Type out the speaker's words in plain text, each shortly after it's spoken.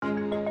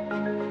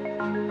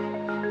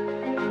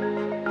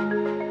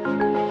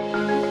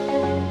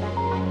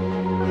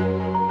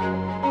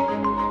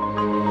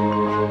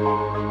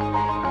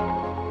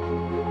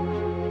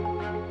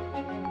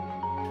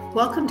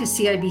Welcome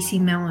to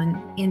CIBC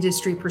Mellon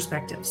Industry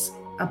Perspectives,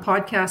 a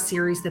podcast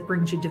series that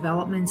brings you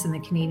developments in the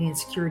Canadian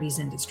securities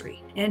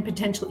industry and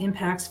potential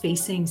impacts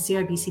facing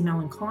CIBC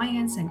Mellon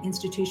clients and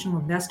institutional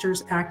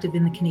investors active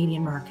in the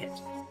Canadian market.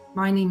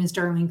 My name is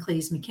Darlene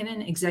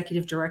Claes-McKinnon,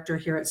 Executive Director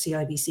here at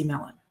CIBC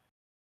Mellon.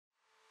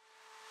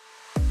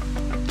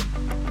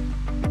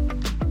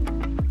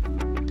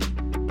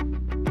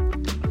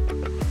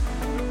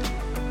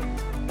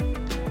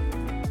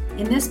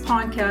 In this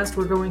podcast,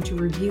 we're going to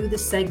review the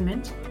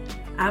segment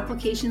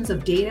Applications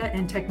of Data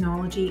and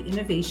Technology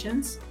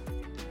Innovations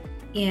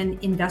in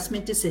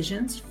Investment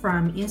Decisions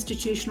from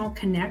Institutional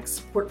Connect's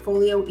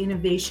Portfolio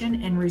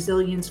Innovation and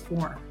Resilience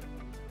Forum.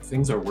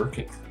 Things are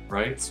working,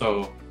 right?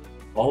 So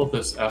all of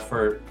this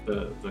effort,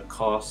 the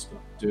cost of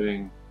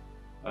doing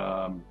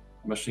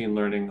machine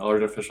learning,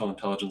 artificial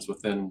intelligence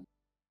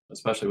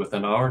especially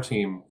within our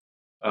team,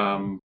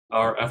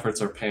 our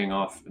efforts are paying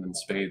off in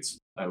spades,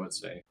 I would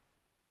say.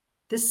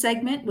 This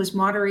segment was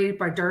moderated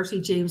by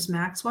Darcy James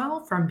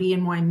Maxwell from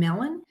BNY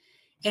Mellon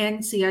and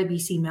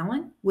CIBC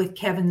Mellon, with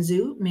Kevin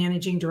Zhu,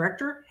 Managing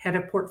Director, Head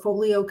of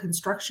Portfolio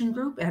Construction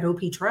Group at OP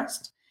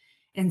Trust,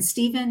 and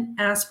Stephen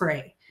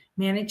Asprey,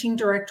 Managing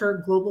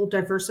Director, Global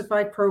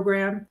Diversified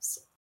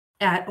Programs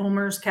at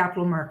OMERS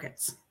Capital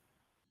Markets.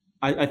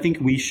 I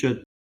think we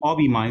should all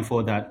be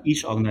mindful that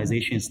each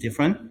organization is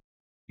different.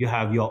 You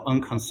have your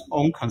own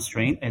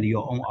constraint and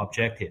your own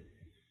objective.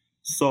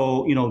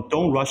 So,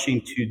 don't rush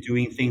into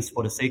doing things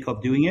for the sake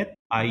of doing it,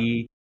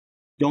 i.e.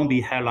 don't be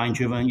headline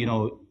driven,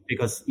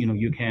 because,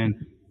 you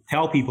can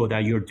tell people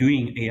that you're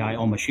doing AI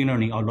or machine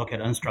learning or look at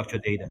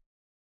unstructured data.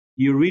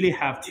 You really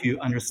have to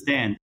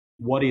understand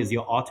what is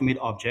your ultimate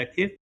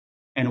objective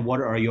and what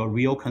are your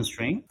real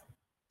constraints.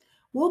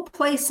 We'll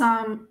play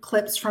some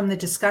clips from the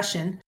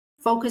discussion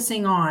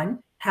focusing on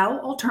how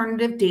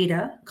alternative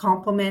data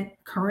complement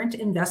current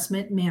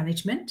investment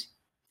management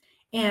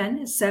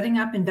and setting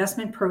up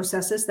investment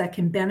processes that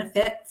can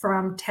benefit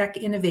from tech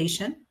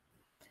innovation.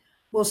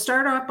 We'll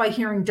start off by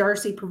hearing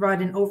Darcy provide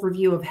an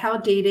overview of how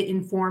data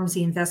informs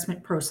the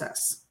investment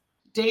process.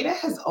 Data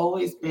has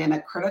always been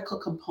a critical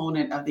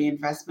component of the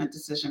investment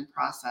decision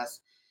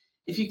process.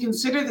 If you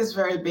consider this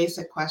very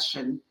basic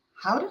question,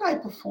 how did I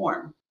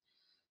perform?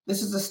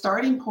 This is a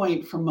starting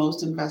point for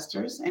most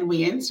investors, and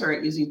we answer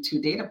it using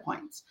two data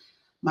points: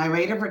 my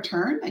rate of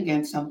return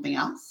against something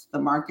else, the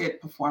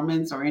market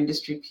performance or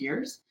industry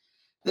peers.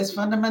 This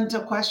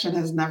fundamental question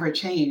has never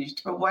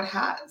changed, but what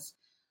has?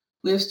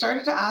 We have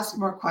started to ask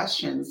more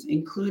questions,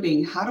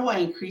 including how do I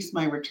increase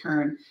my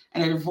return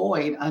and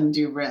avoid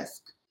undue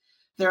risk?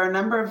 There are a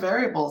number of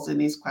variables in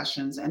these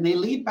questions, and they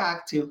lead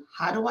back to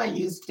how do I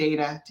use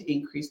data to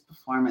increase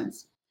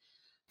performance?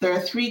 There are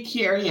three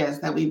key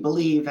areas that we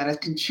believe that have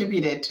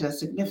contributed to a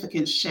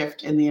significant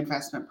shift in the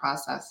investment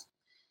process: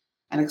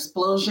 an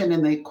explosion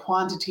in the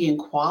quantity and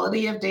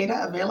quality of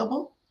data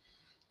available,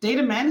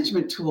 data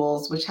management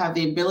tools which have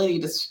the ability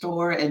to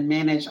store and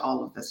manage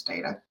all of this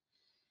data,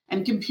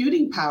 and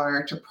computing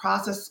power to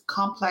process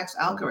complex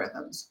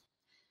algorithms.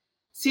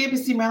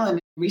 CIBC Mellon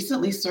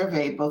recently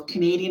surveyed both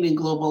Canadian and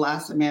global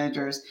asset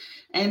managers,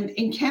 and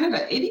in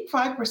Canada,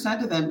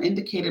 85% of them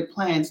indicated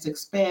plans to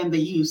expand the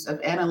use of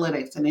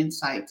analytics and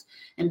insights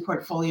in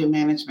portfolio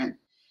management,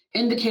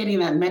 indicating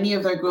that many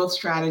of their growth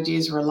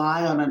strategies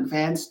rely on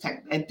advanced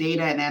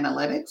data and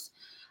analytics.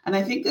 And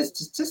I think this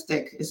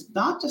statistic is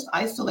not just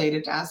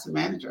isolated to asset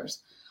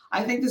managers.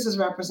 I think this is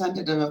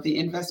representative of the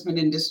investment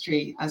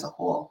industry as a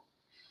whole.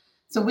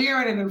 So we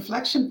are at an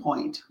inflection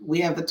point. We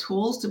have the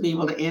tools to be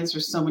able to answer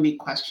so many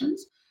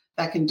questions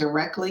that can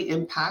directly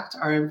impact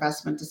our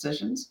investment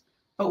decisions.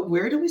 But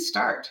where do we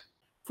start?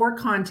 For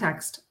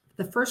context,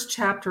 the first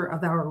chapter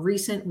of our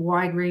recent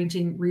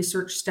wide-ranging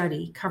research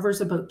study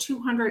covers about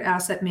 200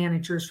 asset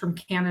managers from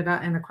Canada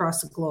and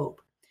across the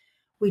globe.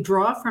 We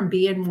draw from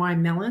BNY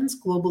Mellon's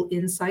global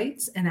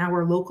insights and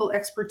our local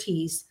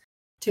expertise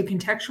to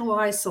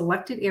contextualize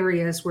selected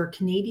areas where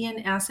Canadian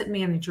asset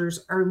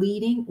managers are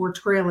leading or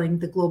trailing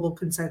the global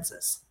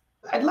consensus.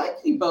 I'd like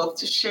you both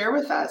to share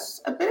with us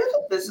a bit of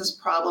a business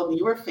problem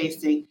you were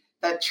facing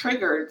that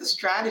triggered the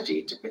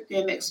strategy to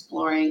begin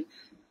exploring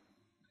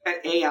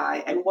AI,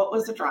 and what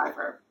was the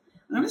driver?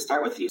 I'm going to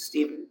start with you,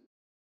 Stephen.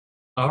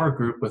 Our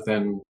group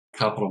within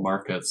capital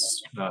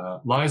markets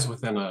lies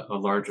within a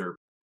larger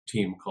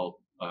team called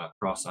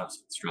Cross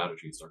Asset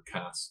Strategies, or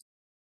CAS.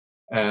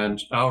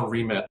 And our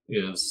remit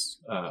is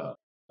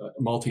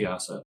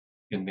multi-asset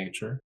in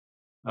nature.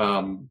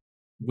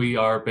 We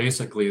are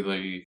basically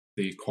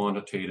the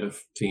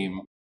quantitative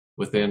team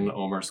within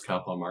OMERS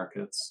Capital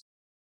Markets.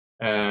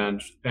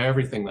 And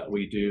everything that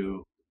we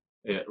do,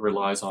 it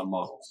relies on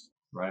models,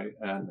 right?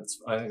 And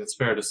I think it's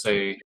fair to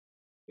say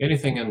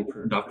anything in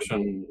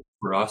production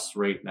for us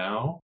right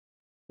now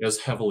is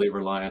heavily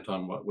reliant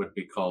on what would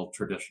be called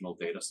traditional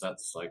data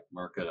sets like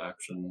market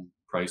action,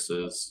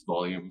 prices,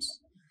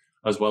 volumes,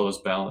 as well as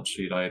balance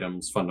sheet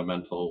items,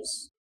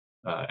 fundamentals,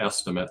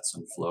 estimates,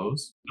 and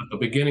flows. At the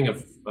beginning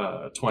of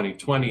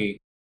 2020,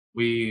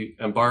 we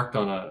embarked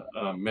on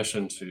a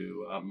mission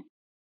to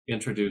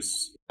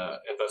introduce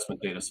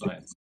investment data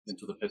science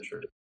into the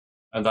picture.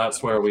 And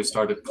that's where we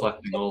started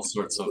collecting all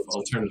sorts of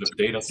alternative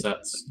data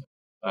sets,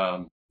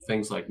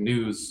 things like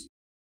news,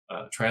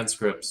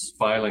 transcripts,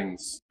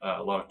 filings,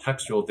 a lot of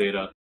textual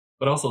data,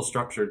 but also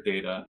structured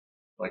data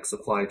like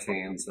supply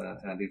chains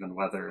and even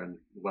weather and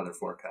weather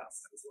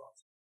forecasts as well.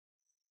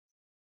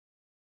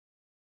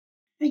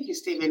 Thank you,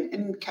 Stephen.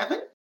 And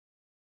Kevin?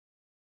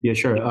 Yeah,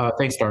 sure.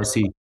 Thanks,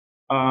 Darcy.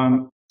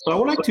 So I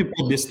would like to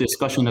put this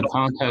discussion in the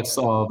context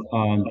of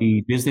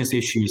the business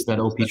issues that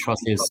OP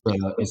Trust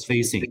is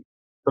facing.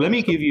 So let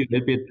me give you a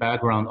little bit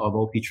background of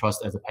OP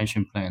Trust as a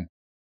pension plan.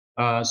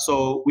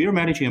 So we are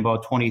managing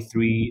about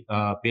 23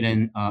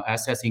 billion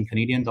assets in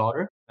Canadian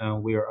dollar.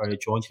 We are a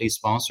jointly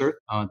sponsored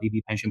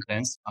DB pension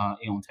plans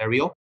in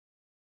Ontario,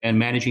 and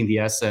managing the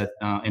asset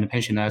and the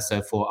pension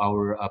asset for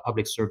our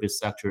public service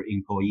sector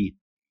employee.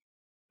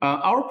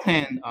 Our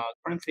plan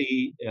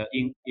currently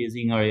is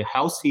in a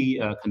healthy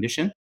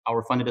condition.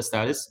 Our funded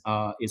status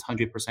is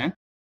 100%.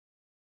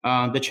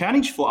 The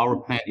challenge for our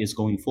plan is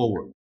going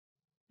forward,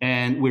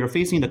 and we are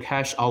facing the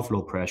cash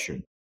outflow pressure,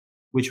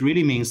 which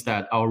really means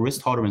that our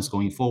risk tolerance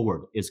going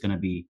forward is going to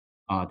be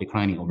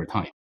declining over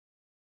time.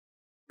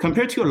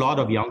 Compared to a lot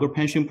of younger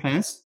pension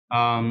plans,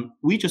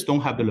 we just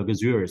don't have the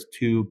luxuries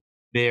to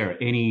bear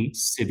any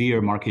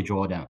severe market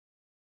drawdown.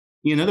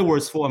 In other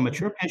words, for a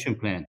mature pension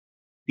plan,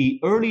 the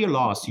earlier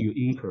loss you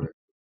incur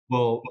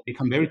will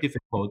become very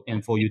difficult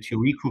and for you to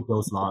recoup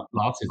those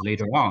losses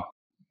later on,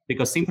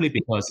 simply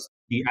because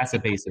the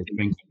asset base is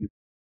shrinking.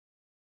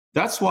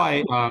 That's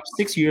why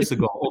 6 years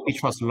ago, OP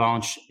Trust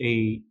launched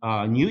a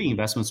new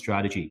investment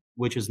strategy,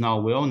 which is now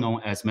well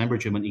known as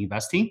member-driven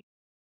investing,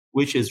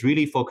 which is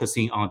really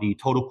focusing on the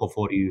total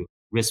portfolio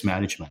risk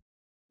management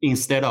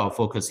instead of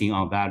focusing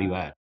on value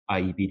add,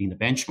 i.e. beating the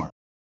benchmark.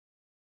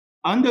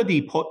 Under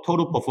the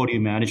total portfolio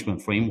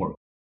management framework,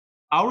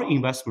 our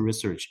investment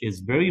research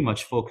is very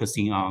much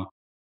focusing on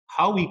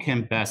how we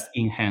can best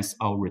enhance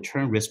our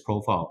return risk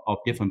profile of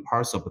different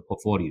parts of the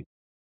portfolio.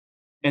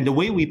 And the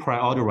way we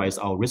prioritize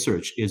our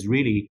research is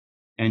really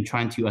in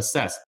trying to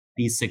assess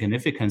the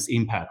significant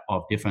impact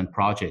of different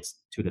projects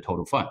to the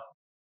total fund.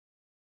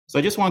 So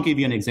I just want to give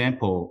you an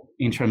example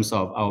in terms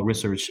of our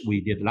research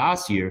we did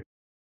last year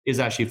is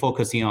actually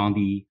focusing on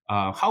the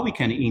how we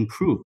can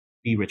improve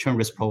the return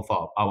risk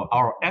profile of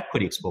our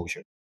equity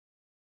exposure.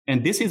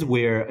 And this is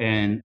where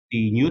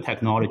the new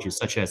technologies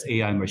such as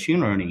AI and machine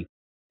learning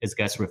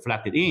gets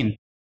reflected in,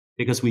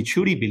 because we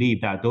truly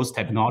believe that those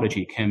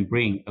technology can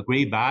bring a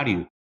great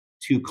value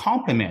to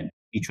complement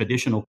the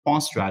traditional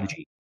quant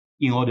strategy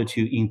in order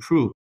to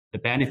improve the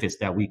benefits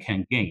that we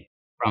can gain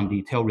from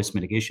the tail risk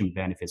mitigation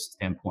benefits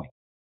standpoint.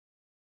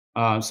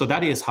 So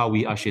that is how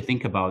we actually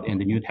think about in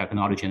the new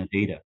technology and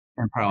data.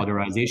 And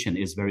prioritization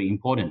is very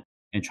important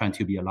in trying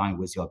to be aligned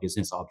with your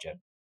business object.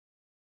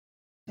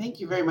 Thank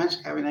you very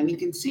much, Kevin. And you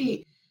can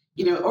see,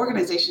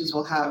 organizations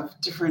will have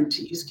different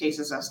use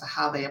cases as to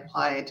how they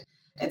apply it.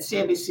 At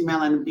CIBC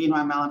Mellon and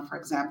BNY Mellon, for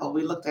example,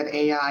 we looked at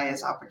AI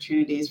as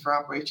opportunities for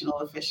operational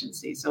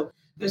efficiency. So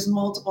there's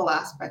multiple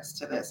aspects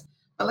to this.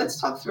 But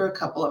let's talk through a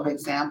couple of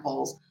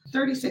examples.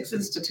 36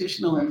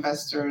 institutional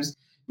investors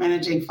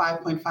managing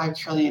 $5.5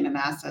 trillion in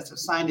assets have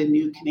signed a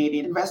new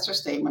Canadian investor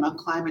statement on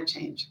climate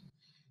change.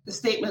 The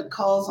statement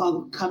calls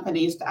on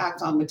companies to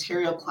act on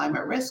material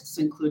climate risks,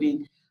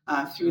 including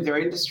through their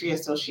industry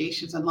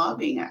associations and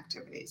lobbying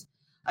activities.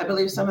 I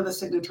believe some of the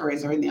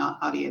signatories are in the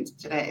audience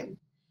today.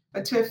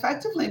 But to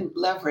effectively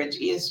leverage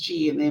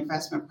ESG in the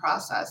investment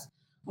process,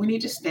 we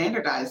need to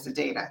standardize the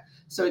data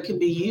so it can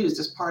be used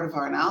as part of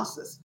our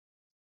analysis.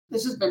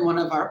 This has been one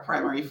of our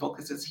primary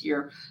focuses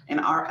here in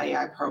our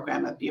AI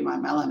program at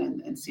BNY Mellon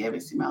and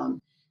CIBC Mellon,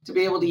 to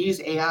be able to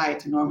use AI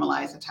to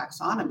normalize a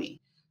taxonomy.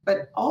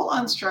 But all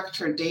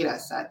unstructured data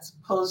sets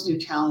pose new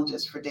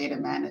challenges for data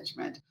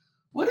management.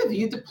 What have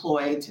you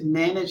deployed to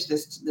manage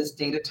this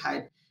data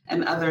type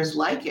and others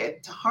like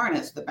it to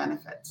harness the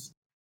benefits?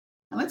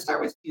 And let's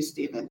start with you,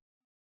 Stephen.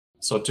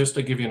 So just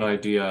to give you an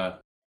idea,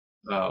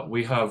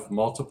 we have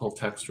multiple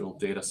textual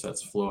data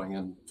sets flowing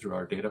in through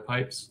our data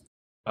pipes.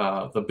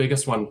 The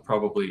biggest one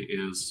probably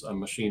is a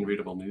machine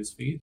readable news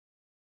feed,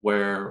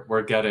 where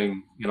we're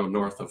getting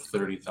north of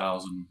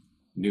 30,000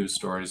 news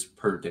stories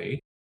per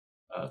day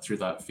through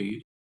that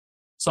feed.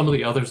 Some of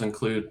the others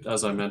include,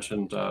 as I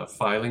mentioned,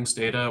 filings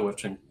data,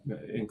 which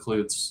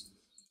includes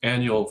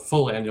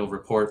full annual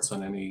reports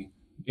on any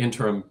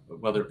interim,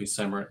 whether it be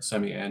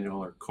semi-annual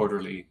or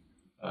quarterly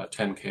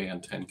 10K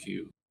and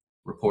 10Q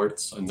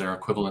reports and their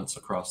equivalents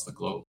across the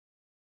globe.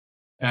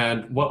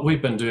 And what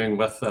we've been doing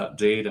with that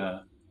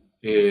data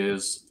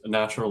is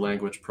natural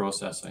language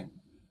processing.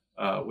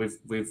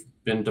 We've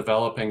been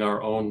developing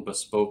our own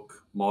bespoke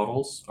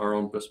models, our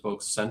own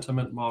bespoke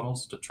sentiment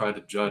models to try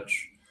to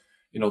judge,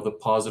 the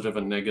positive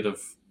and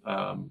negative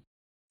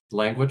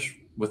language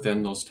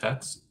within those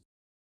texts.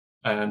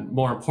 And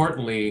more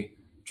importantly,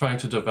 trying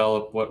to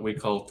develop what we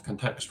call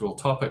contextual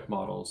topic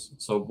models.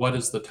 So what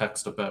is the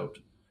text about?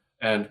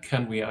 And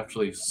can we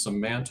actually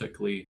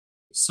semantically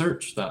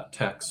search that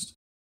text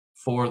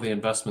for the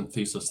investment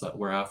thesis that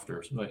we're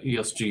after? So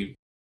ESG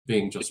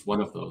being just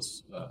one of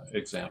those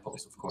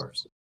examples, of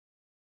course.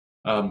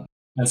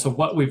 And so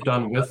what we've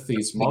done with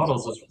these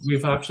models is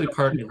we've actually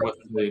partnered with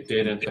the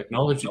data and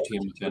technology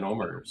team within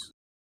OMERS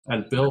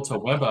and built a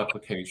web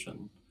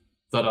application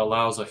that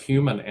allows a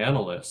human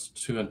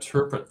analyst to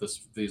interpret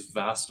these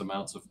vast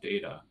amounts of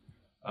data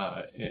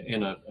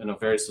in a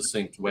very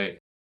succinct way.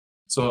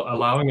 So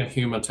allowing a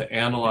human to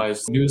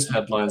analyze news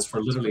headlines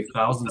for literally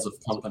thousands of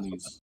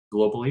companies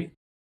globally,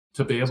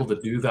 to be able to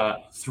do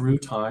that through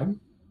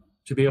time,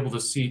 to be able to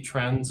see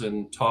trends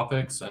in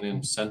topics and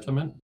in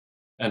sentiment,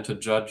 and to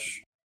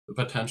judge the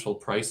potential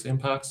price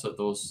impacts that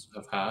those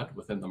have had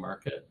within the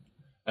market,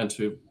 and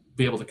to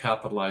be able to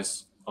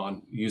capitalize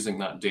on using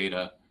that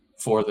data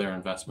for their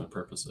investment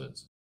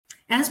purposes.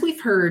 As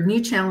we've heard,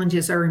 new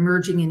challenges are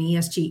emerging in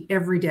ESG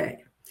every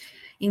day,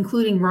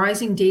 including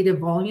rising data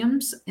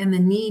volumes and the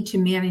need to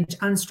manage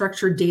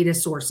unstructured data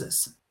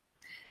sources.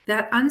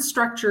 That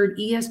unstructured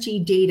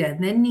ESG data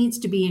then needs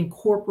to be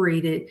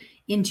incorporated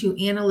into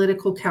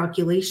analytical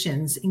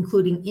calculations,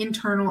 including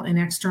internal and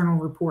external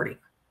reporting.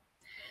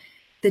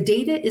 The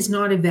data is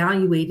not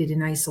evaluated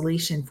in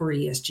isolation for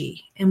ESG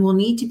and will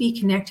need to be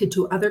connected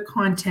to other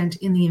content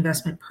in the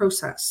investment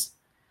process.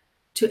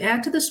 To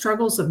add to the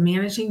struggles of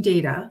managing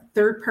data,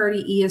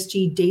 third-party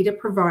ESG data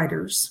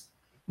providers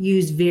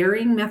use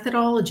varying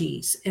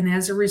methodologies, and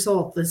as a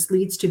result, this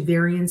leads to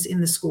variance in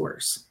the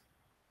scores.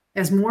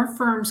 As more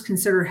firms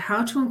consider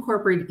how to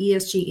incorporate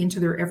ESG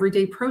into their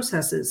everyday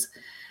processes,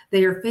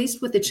 they are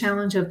faced with the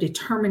challenge of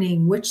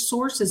determining which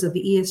sources of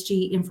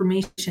ESG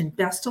information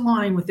best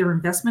align with their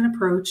investment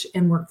approach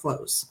and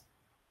workflows.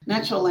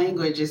 Natural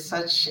language is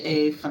such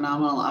a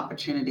phenomenal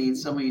opportunity in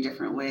so many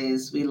different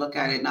ways. We look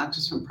at it not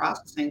just from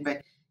processing,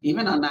 but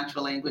even on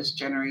natural language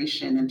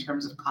generation in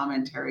terms of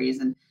commentaries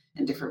and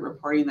different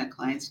reporting that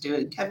clients do.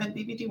 And Kevin,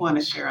 maybe do you want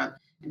to share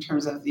in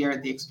terms of the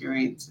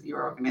experience of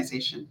your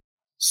organization?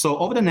 So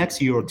over the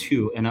next year or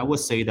two, and I would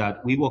say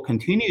that we will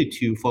continue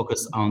to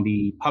focus on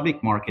the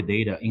public market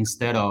data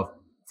instead of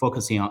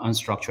focusing on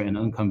unstructured and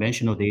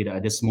unconventional data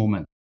at this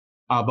moment.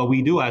 But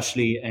we do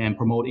actually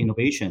promote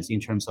innovations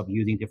in terms of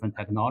using different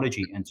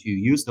technology and to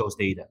use those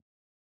data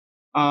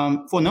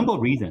for a number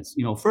of reasons.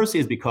 First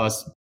is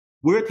because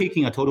we're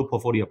taking a total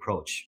portfolio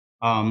approach.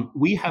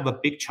 We have a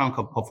big chunk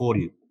of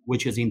portfolio,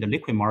 which is in the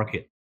liquid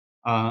market.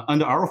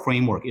 Under our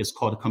framework, it's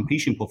called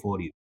completion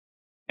portfolio.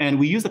 And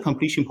we use the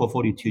completion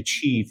portfolio to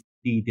achieve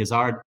the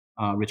desired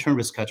return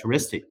risk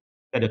characteristic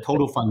that the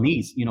total fund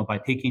needs, by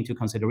taking into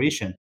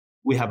consideration,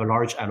 we have a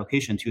large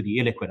allocation to the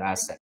illiquid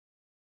asset.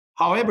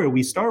 However,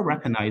 we start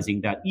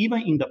recognizing that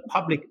even in the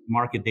public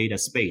market data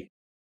space,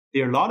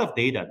 there are a lot of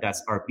data that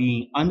are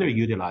being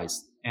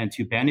underutilized and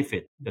to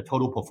benefit the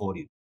total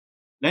portfolio.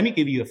 Let me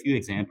give you a few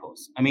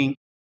examples.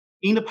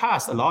 In the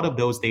past, a lot of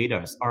those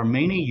data are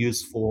mainly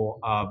used for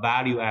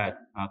value add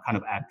kind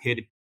of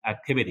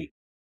activity.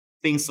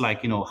 Things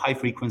like, high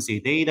frequency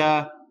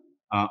data,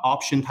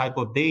 option type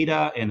of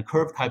data, and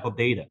curve type of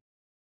data.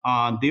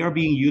 They are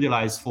being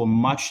utilized for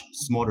much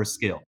smaller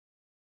scale.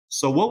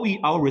 So what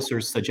our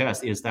research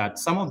suggests is that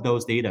some of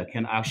those data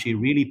can actually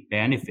really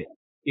benefit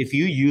if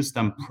you use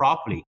them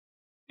properly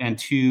and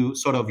to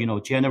sort of,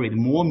 generate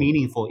more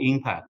meaningful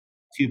impact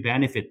to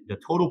benefit the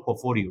total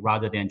portfolio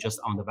rather than just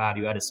on the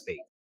value added space.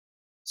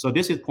 So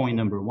this is point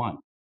number one.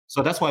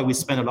 So that's why we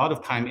spend a lot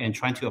of time in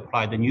trying to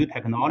apply the new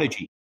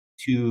technology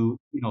to,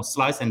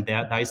 slice and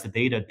dice the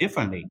data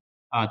differently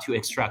to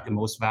extract the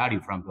most value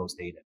from those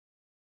data.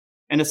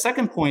 And the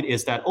second point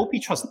is that OP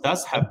Trust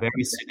does have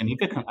very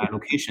significant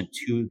allocation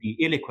to the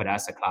illiquid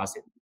asset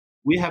classes.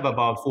 We have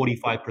about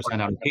 45%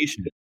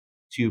 allocation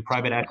to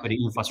private equity,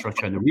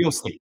 infrastructure, and real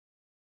estate.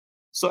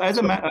 So as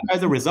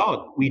a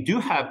result, we do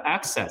have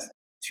access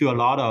to a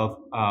lot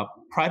of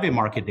private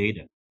market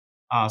data,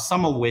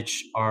 some of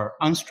which are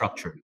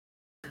unstructured.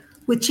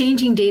 With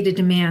changing data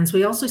demands,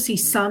 we also see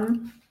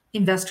some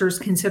investors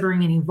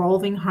considering an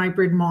evolving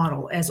hybrid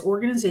model as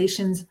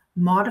organizations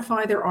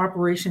modify their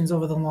operations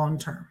over the long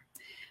term.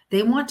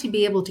 They want to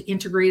be able to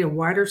integrate a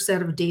wider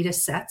set of data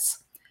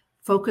sets,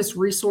 focus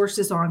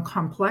resources on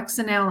complex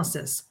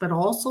analysis, but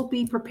also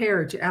be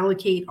prepared to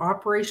allocate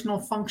operational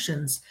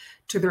functions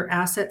to their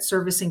asset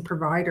servicing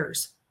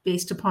providers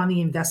based upon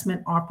the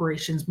investment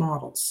operations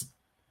models.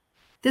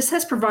 This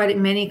has provided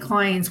many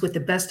clients with the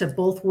best of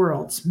both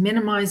worlds,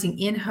 minimizing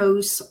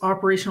in-house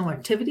operational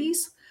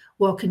activities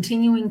while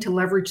continuing to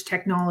leverage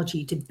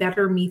technology to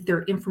better meet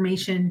their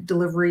information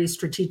delivery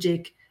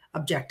strategic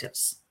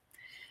objectives.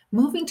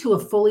 Moving to a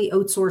fully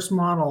outsourced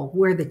model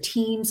where the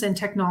teams and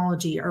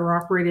technology are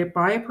operated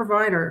by a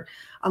provider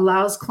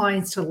allows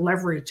clients to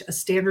leverage a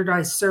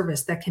standardized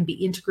service that can be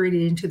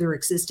integrated into their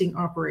existing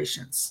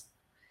operations.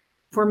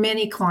 For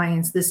many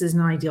clients, this is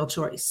an ideal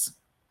choice.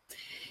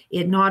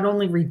 It not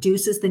only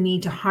reduces the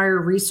need to hire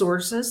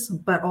resources,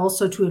 but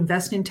also to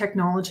invest in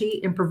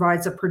technology and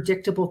provides a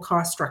predictable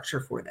cost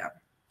structure for them.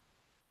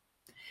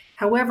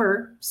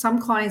 However, some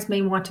clients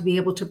may want to be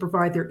able to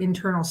provide their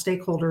internal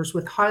stakeholders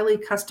with highly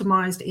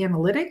customized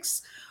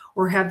analytics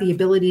or have the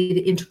ability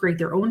to integrate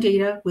their own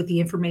data with the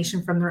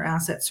information from their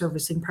asset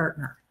servicing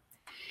partner.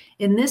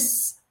 In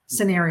this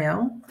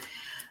scenario,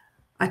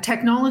 a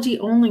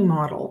technology-only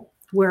model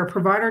where a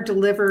provider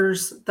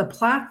delivers the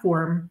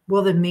platform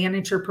while the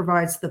manager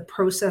provides the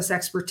process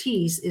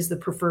expertise is the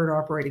preferred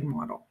operating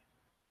model.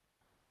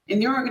 In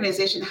your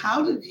organization,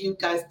 how did you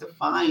guys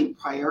define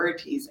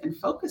priorities and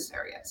focus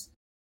areas?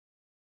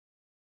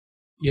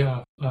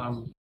 Yeah,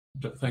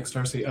 thanks,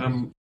 Darcy.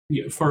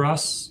 For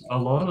us, a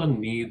lot of the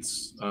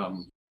needs,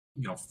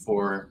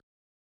 for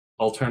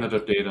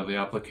alternative data, the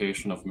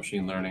application of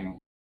machine learning,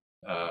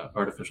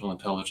 artificial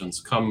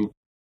intelligence, come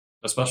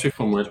especially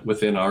from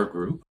within our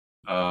group.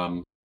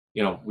 Our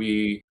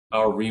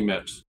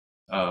remit,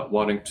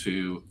 wanting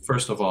to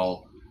first of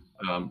all,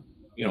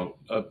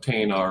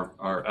 obtain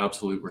our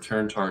absolute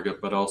return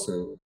target, but also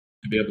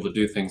to be able to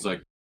do things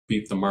like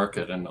beat the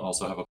market and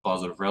also have a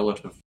positive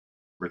relative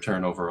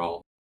return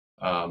overall.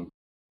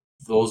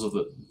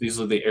 These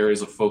are the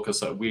areas of focus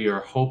that we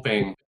are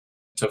hoping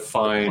to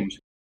find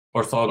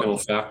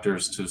orthogonal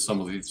factors to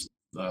some of these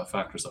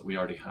factors that we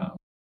already have,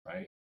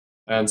 right?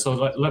 And so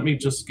let me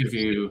just give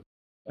you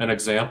an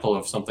example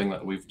of something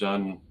that we've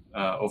done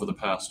over the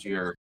past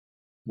year,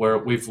 where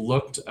we've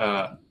looked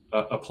at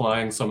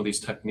applying some of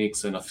these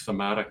techniques in a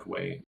thematic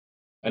way.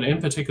 And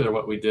in particular,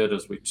 what we did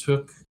is we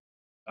took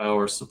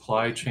our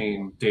supply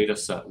chain data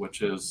set,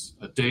 which is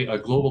a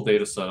global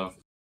data set of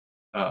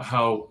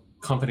how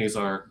companies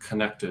are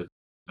connected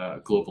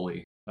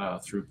globally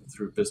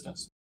through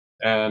business.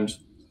 And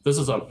this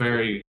is a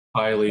very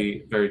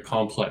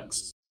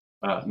complex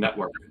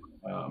network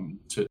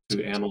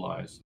to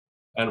analyze.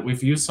 And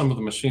we've used some of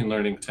the machine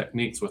learning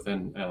techniques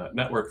within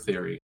network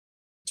theory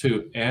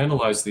to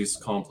analyze these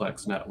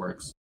complex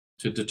networks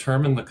to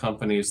determine the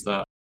companies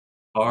that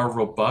are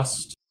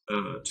robust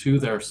to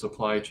their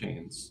supply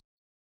chains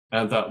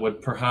and that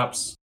would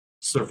perhaps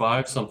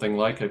survive something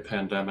like a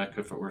pandemic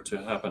if it were to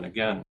happen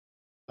again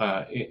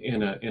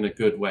in a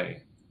good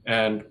way.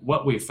 And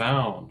what we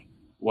found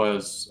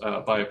was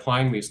by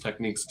applying these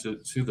techniques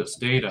to this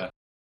data,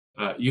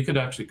 you could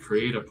actually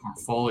create a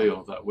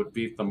portfolio that would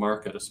beat the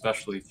market,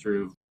 especially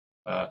through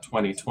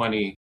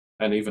 2020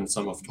 and even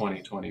some of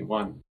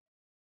 2021.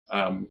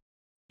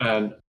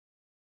 And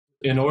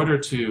in order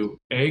to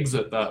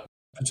exit that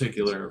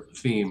particular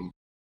theme,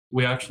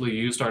 we actually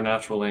used our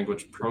natural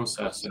language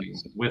processing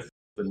with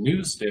the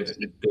news data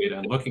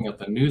and looking at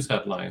the news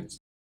headlines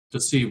to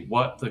see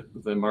what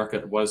the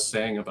market was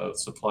saying about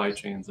supply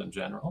chains in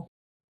general.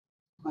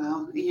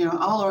 Well,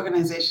 all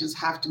organizations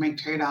have to make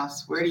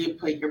trade-offs. Where do you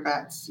put your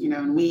bets? And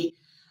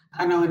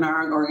I know in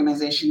our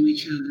organization, we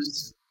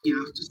choose,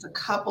 just a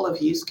couple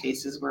of use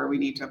cases where we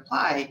need to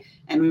apply,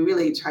 and we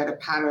really try to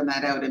pattern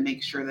that out and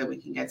make sure that we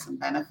can get some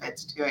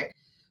benefits to it.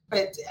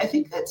 But I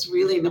think that's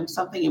really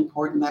something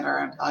important that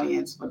our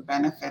audience would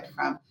benefit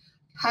from.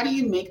 How do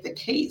you make the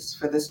case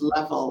for this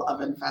level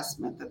of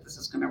investment that this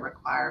is going to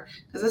require?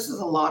 Because this is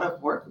a lot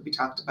of work. We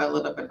talked about a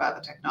little bit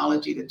about the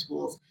technology, the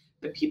tools,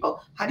 the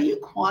people. How do you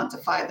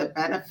quantify the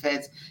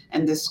benefits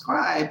and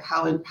describe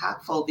how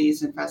impactful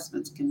these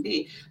investments can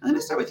be? I'm going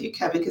to start with you,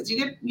 Kevin, because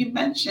you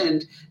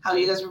mentioned how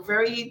you guys were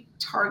very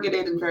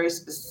targeted and very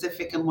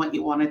specific in what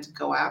you wanted to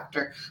go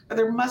after, but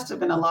there must have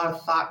been a lot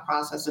of thought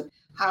process of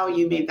how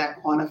you made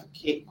that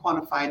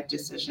quantified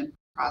decision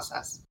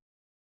process.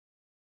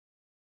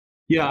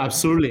 Yeah,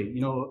 absolutely.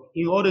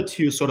 In order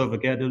to sort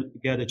of get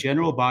a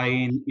general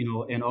buy-in,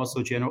 and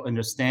also general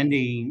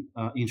understanding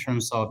in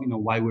terms of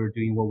why we're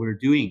doing what we're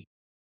doing.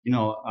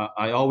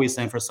 I always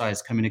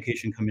emphasize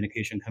communication,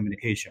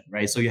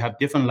 right? So you have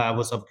different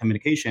levels of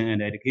communication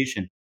and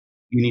education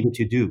you need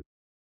to do.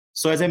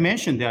 So as I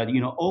mentioned that,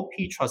 OP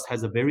Trust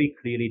has a very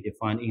clearly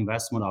defined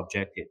investment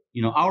objective.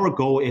 Our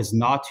goal is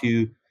not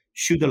to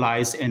shoot the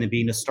lights and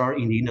be the star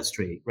in the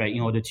industry, right?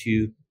 In order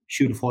to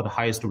shoot for the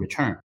highest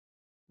return.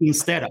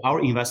 Instead,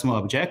 our investment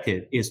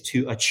objective is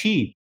to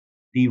achieve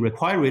the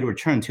required rate of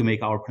return to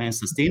make our plan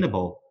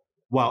sustainable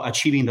while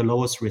achieving the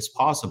lowest risk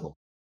possible.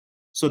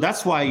 So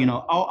that's why,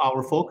 all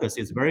our focus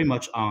is very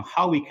much on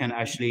how we can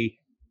actually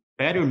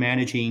better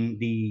managing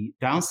the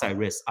downside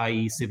risk,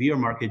 i.e. severe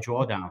market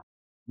drawdown,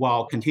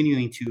 while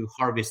continuing to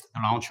harvest the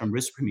long-term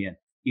risk premium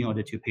in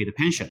order to pay the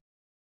pension.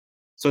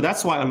 So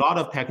that's why a lot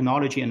of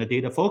technology and the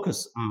data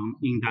focus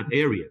in that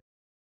area.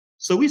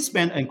 So we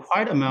spent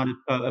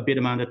a bit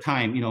amount of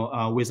time,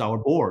 with our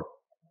board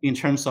in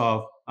terms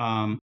of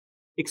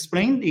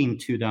explaining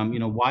to them,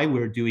 why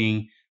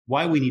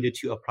we needed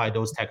to apply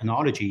those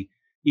technology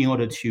in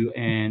order to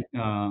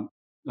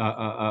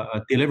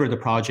deliver the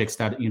projects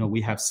that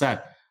we have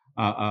set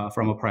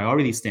from a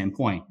priority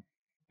standpoint.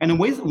 And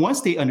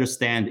once they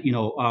understand,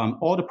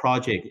 all the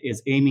project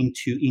is aiming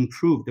to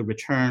improve the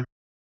return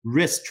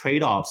risk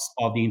trade-offs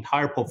of the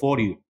entire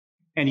portfolio,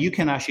 and you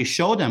can actually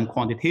show them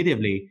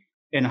quantitatively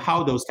and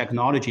how those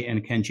technology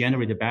and can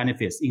generate the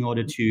benefits in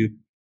order to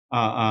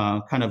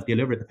kind of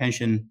deliver the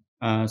pension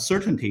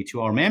certainty to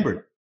our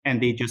member,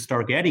 and they just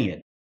start getting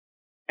it.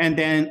 And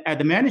then at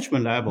the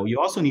management level, you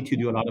also need to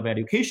do a lot of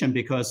education,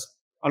 because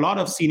a lot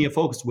of senior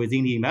folks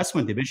within the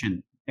investment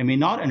division may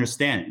not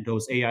understand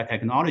those AI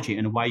technology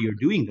and why you're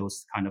doing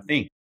those kind of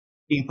things.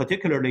 in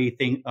particularly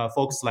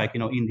folks like,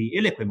 in the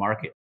illiquid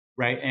market,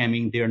 right? I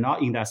mean, they're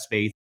not in that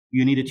space.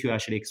 You needed to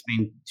actually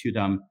explain to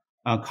them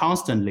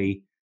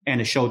constantly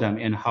and show them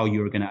and how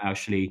you're going to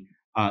actually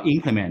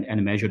implement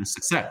and measure the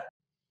success.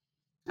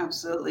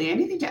 Absolutely.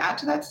 Anything to add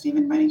to that,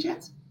 Stephen, by any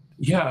chance?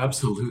 Yeah,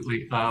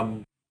 absolutely.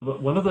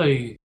 One of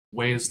the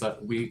ways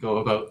that we go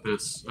about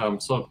this,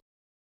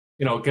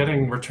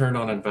 getting return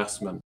on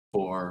investment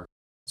for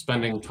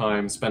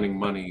spending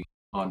money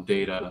on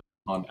data,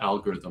 on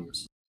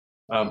algorithms.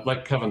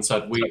 Like Kevin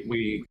said,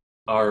 we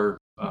are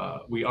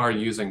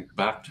using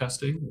back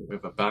testing. We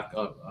have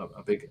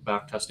a big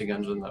back testing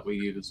engine that we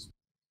use,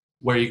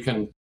 where you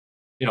can,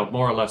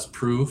 more or less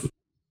prove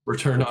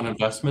return on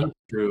investment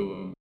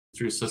through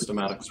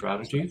systematic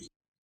strategies.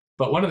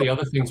 But one of the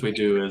other things we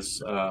do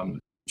is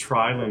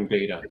trialing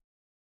data,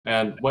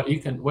 and what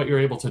you're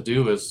able to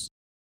do is,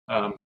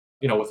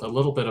 with a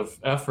little bit of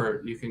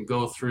effort, you can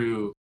go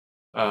through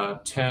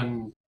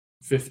 10,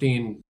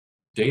 15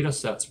 data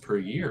sets per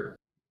year,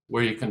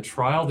 where you can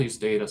trial these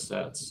data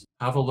sets,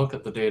 have a look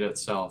at the data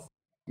itself,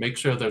 make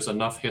sure there's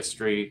enough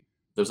history,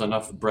 there's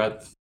enough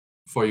breadth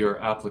for your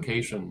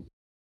application,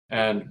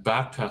 and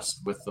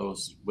backtest with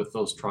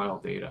those trial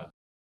data.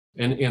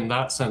 In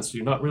that sense,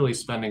 you're not really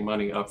spending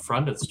money up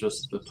front. It's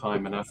just the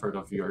time and effort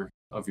of your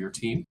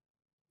team,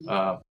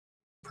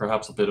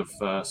 perhaps a bit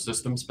of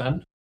system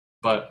spend,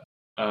 but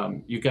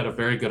you get a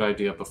very good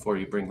idea before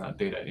you bring that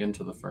data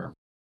into the firm.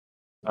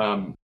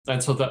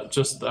 And so that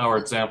just our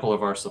example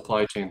of our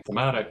supply chain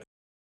thematic,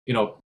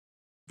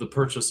 the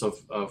purchase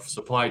of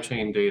supply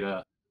chain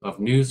data, of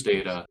news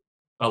data,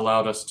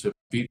 allowed us to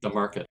beat the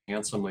market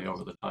handsomely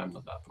over the time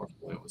that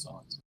portfolio was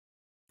on.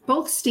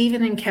 Both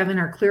Stephen and Kevin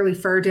are clearly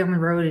far down the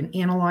road in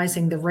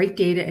analyzing the right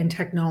data and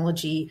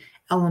technology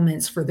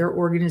elements for their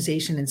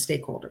organization and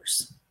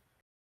stakeholders.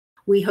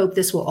 We hope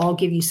this will all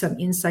give you some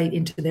insight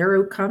into their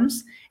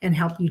outcomes and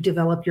help you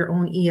develop your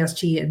own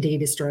ESG and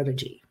data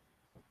strategy.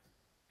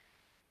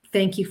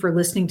 Thank you for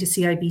listening to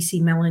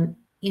CIBC Mellon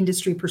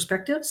Industry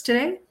Perspectives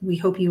today. We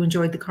hope you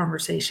enjoyed the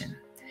conversation.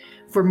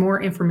 For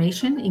more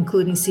information,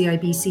 including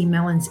CIBC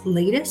Mellon's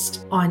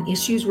latest on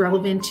issues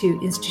relevant to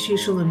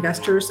institutional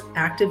investors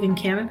active in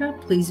Canada,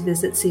 please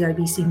visit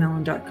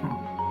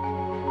cibcmellon.com.